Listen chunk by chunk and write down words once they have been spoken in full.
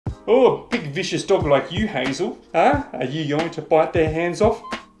Oh, a big vicious dog like you, Hazel. Huh? Are you going to bite their hands off?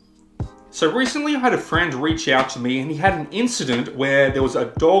 So recently I had a friend reach out to me and he had an incident where there was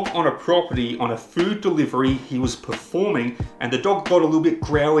a dog on a property on a food delivery he was performing, and the dog got a little bit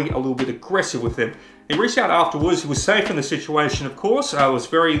growly, a little bit aggressive with him. He reached out afterwards. He was safe in the situation, of course. I was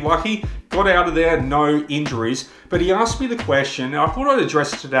very lucky, got out of there, no injuries. But he asked me the question, and I thought I'd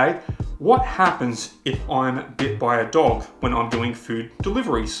address it today. What happens if I'm bit by a dog when I'm doing food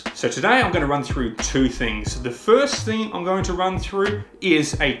deliveries? So today I'm going to run through two things. The first thing I'm going to run through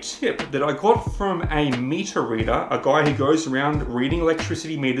is a tip that I got from a meter reader, a guy who goes around reading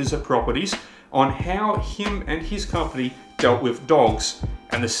electricity meters at properties, on how him and his company dealt with dogs.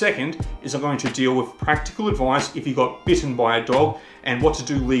 And the second is I'm going to deal with practical advice if you got bitten by a dog and what to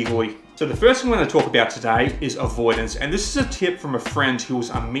do legally. So the first thing I'm going to talk about today is avoidance. And this is a tip from a friend who was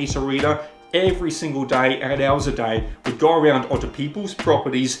a meter reader. Every single day, 8 hours a day, would go around onto people's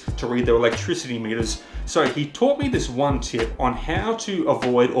properties to read their electricity meters. So he taught me this one tip on how to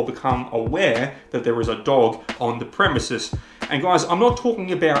avoid or become aware that there is a dog on the premises. And guys, I'm not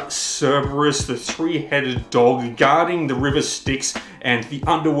talking about Cerberus, the three-headed dog guarding the river Styx and the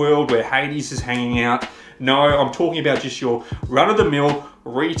underworld where Hades is hanging out. No, I'm talking about just your run-of-the-mill,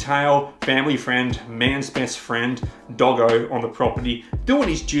 retail, family friend, man's best friend, doggo on the property, doing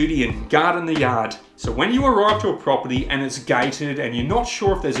his duty and guarding the yard. So when you arrive to a property and it's gated and you're not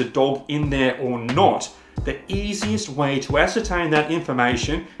sure if there's a dog in there or not, the easiest way to ascertain that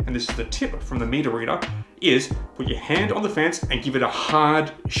information, and this is the tip from the meter reader, is put your hand on the fence and give it a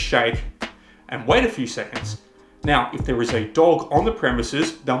hard shake and wait a few seconds. Now, if there is a dog on the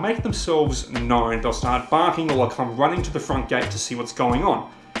premises, they'll make themselves known. They'll start barking or they'll come running to the front gate to see what's going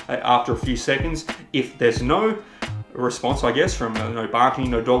on. After a few seconds, if there's no response, I guess, from no barking,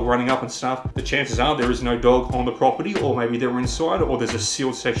 no dog running up and stuff, the chances are there is no dog on the property, or maybe they're inside, or there's a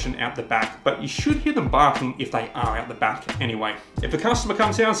sealed section out the back. But you should hear them barking if they are out the back anyway. If a customer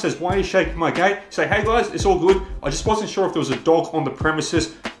comes down and says, "Why are you shaking my gate?" say, "Hey guys, it's all good. I just wasn't sure if there was a dog on the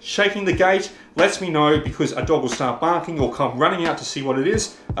premises." Shaking the gate lets me know because a dog will start barking or come running out to see what it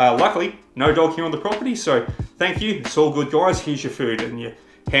is. Luckily, no dog here on the property, so thank you. It's all good, guys. Here's your food, and you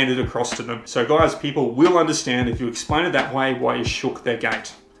hand it across to them. So guys, people will understand if you explain it that way why you shook their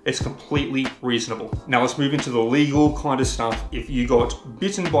gate. It's completely reasonable. Now let's move into the legal kind of stuff if you got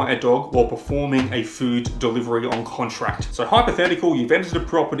bitten by a dog while performing a food delivery on contract. So hypothetical, you've entered a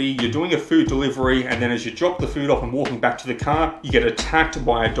property, you're doing a food delivery, and then as you drop the food off and walking back to the car, you get attacked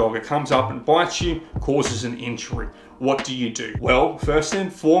by a dog. It comes up and bites you, causes an injury. What do you do? Well, first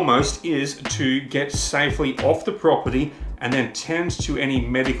and foremost is to get safely off the property and then tend to any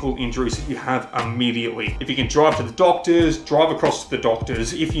medical injuries that you have immediately. If you can drive to the doctors, drive across to the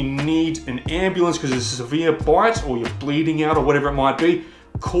doctors. If you need an ambulance because it's a severe bite or you're bleeding out or whatever it might be,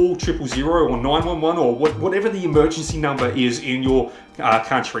 call 000 or 911 or whatever the emergency number is in your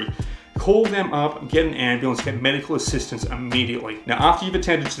country. Call them up, get an ambulance, get medical assistance immediately. Now, after you've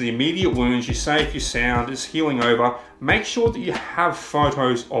attended to the immediate wounds, you're safe, you're sound, it's healing over, make sure that you have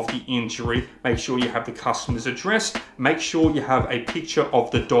photos of the injury, make sure you have the customer's address, make sure you have a picture of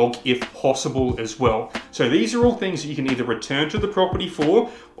the dog if possible as well. So these are all things that you can either return to the property for,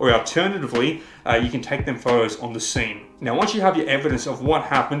 or alternatively, you can take them photos on the scene. Now, once you have your evidence of what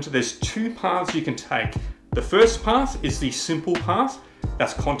happened, there's two paths you can take. The first path is the simple path.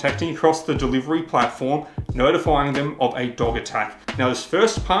 That's contacting across the delivery platform, notifying them of a dog attack. Now this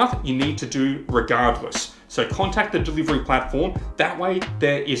first path you need to do regardless. So contact the delivery platform. That way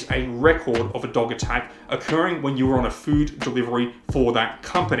there is a record of a dog attack occurring when you were on a food delivery for that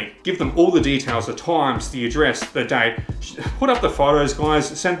company. Give them all the details, the times, the address, the date. Put up the photos, guys.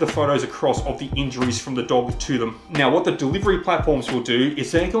 Send the photos across of the injuries from the dog to them. Now what the delivery platforms will do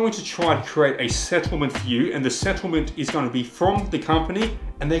is they're going to try to create a settlement for you, and the settlement is going to be from the company,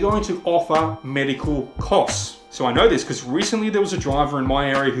 and they're going to offer medical costs. So I know this because recently there was a driver in my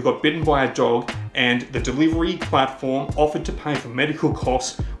area who got bitten by a dog, and the delivery platform offered to pay for medical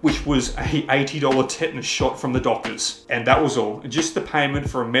costs, which was a $80 tetanus shot from the doctors. And that was all, just the payment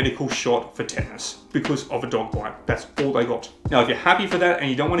for a medical shot for tetanus because of a dog bite. That's all they got. Now, if you're happy for that and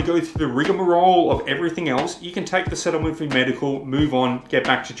you don't want to go through the rigmarole of everything else, you can take the settlement for medical, move on, get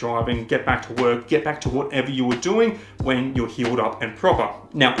back to driving, get back to work, get back to whatever you were doing when you're healed up and proper.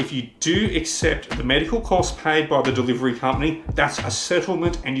 Now, if you do accept the medical costs paid by the delivery company, that's a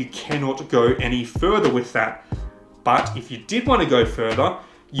settlement and you cannot go any further with that. But if you did want to go further,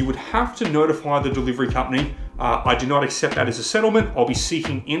 you would have to notify the delivery company, I do not accept that as a settlement, I'll be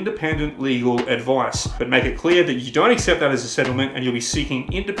seeking independent legal advice. But make it clear that you don't accept that as a settlement and you'll be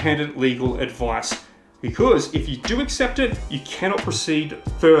seeking independent legal advice. Because if you do accept it, you cannot proceed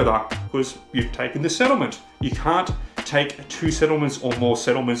further because you've taken the settlement. You can't take 2 settlements or more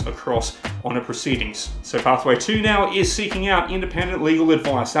settlements across on a proceedings. So pathway 2 now is seeking out independent legal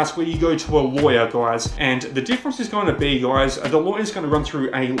advice. That's where you go to a lawyer, guys. And the difference is going to be, guys, the lawyer is going to run through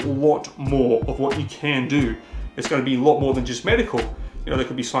a lot more of what you can do. It's going to be a lot more than just medical. You know, there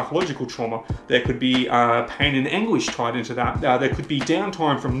could be psychological trauma. There could be pain and anguish tied into that. There could be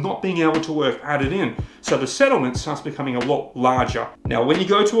downtime from not being able to work added in. So the settlement starts becoming a lot larger. Now, when you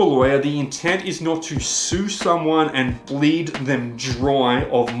go to a lawyer, the intent is not to sue someone and bleed them dry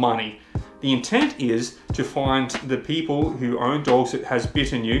of money. The intent is to find the people who own dogs that has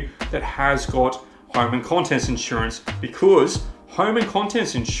bitten you that has got home and contents insurance, because home and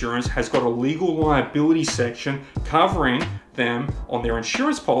contents insurance has got a legal liability section covering them on their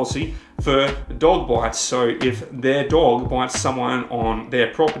insurance policy for dog bites. So if their dog bites someone on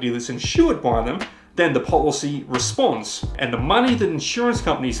their property that's insured by them, then the policy responds. And the money that insurance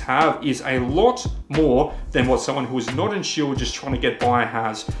companies have is a lot more than what someone who is not insured just trying to get by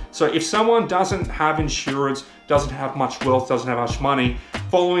has. So if someone doesn't have insurance, doesn't have much wealth, doesn't have much money,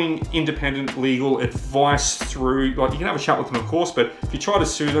 following independent legal advice through, like, you can have a chat with them of course, but if you try to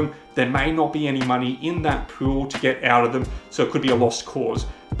sue them, there may not be any money in that pool to get out of them, so it could be a lost cause.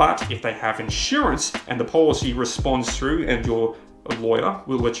 But if they have insurance and the policy responds through, and your lawyer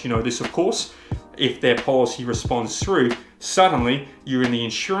will let you know this of course, if their policy responds through, suddenly you're in the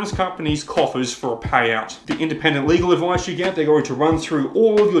insurance company's coffers for a payout. The independent legal advice you get, they're going to run through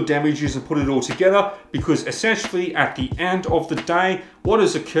all of your damages and put it all together, because essentially at the end of the day, what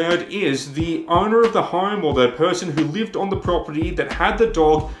has occurred is the owner of the home or the person who lived on the property that had the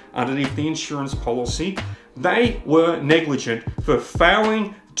dog underneath the insurance policy, they were negligent for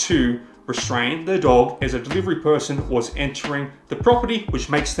failing to restrain their dog as a delivery person was entering the property, which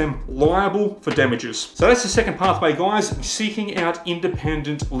makes them liable for damages. So that's the second pathway, guys, seeking out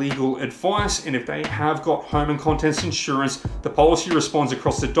independent legal advice. And if they have got home and contents insurance, the policy responds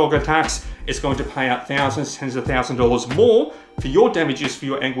across the dog attacks. It's going to pay out thousands, tens of thousands of dollars more for your damages, for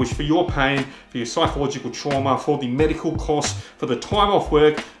your anguish, for your pain, for your psychological trauma, for the medical costs, for the time off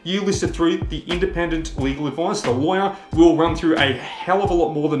work. You listed through the independent legal advice. The lawyer will run through a hell of a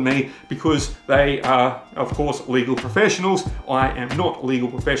lot more than me, because they are, of course, legal professionals. I am not a legal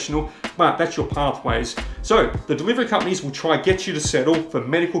professional, but that's your pathways. So the delivery companies will try to get you to settle for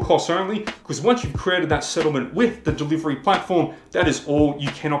medical costs only, because once you've created that settlement with the delivery platform, that is all. You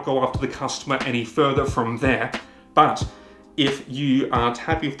cannot go after the customer any further from there. But if you aren't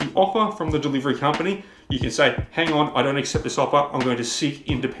happy with the offer from the delivery company, you can say, hang on, I don't accept this offer. I'm going to seek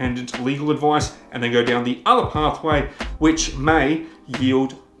independent legal advice, and then go down the other pathway, which may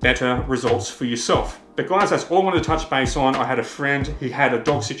yield better results for yourself. But guys, that's all I wanted to touch base on. I had a friend who had a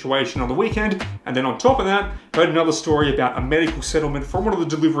dog situation on the weekend, and then on top of that, heard another story about a medical settlement from one of the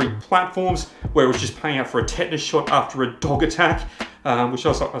delivery platforms where it was just paying out for a tetanus shot after a dog attack, which I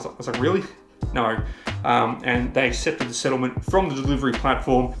was like, really? No. And they accepted the settlement from the delivery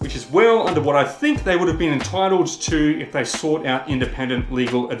platform, which is well under what I think they would have been entitled to if they sought out independent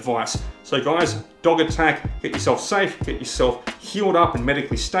legal advice. So guys, dog attack, get yourself safe, get yourself healed up and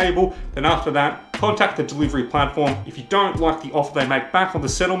medically stable. Then after that, contact the delivery platform. If you don't like the offer they make back on the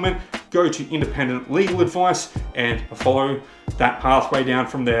settlement, go to independent legal advice and follow that pathway down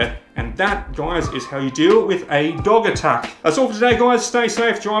from there. And that, guys, is how you deal with a dog attack. That's all for today, guys. Stay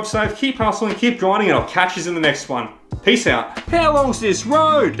safe, drive safe, keep hustling, keep grinding, and I'll catch you in the next one. Peace out. How long's this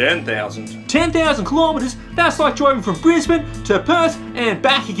road? 10,000. 10,000 kilometers? That's like driving from Brisbane to Perth and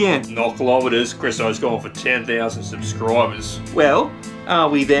back again. Not kilometers. Christo's going for 10,000 subscribers. Well, are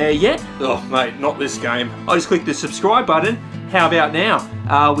we there yet? Oh, mate, not this game. I just clicked the subscribe button. How about now?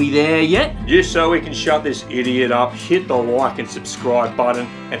 Are we there yet? Just so we can shut this idiot up, hit the like and subscribe button,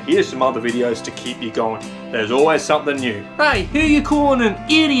 and here's some other videos to keep you going. There's always something new. Hey, who you calling an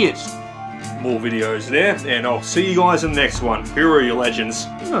idiot? More videos there, and I'll see you guys in the next one. Who are you legends?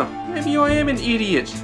 Oh, maybe I am an idiot.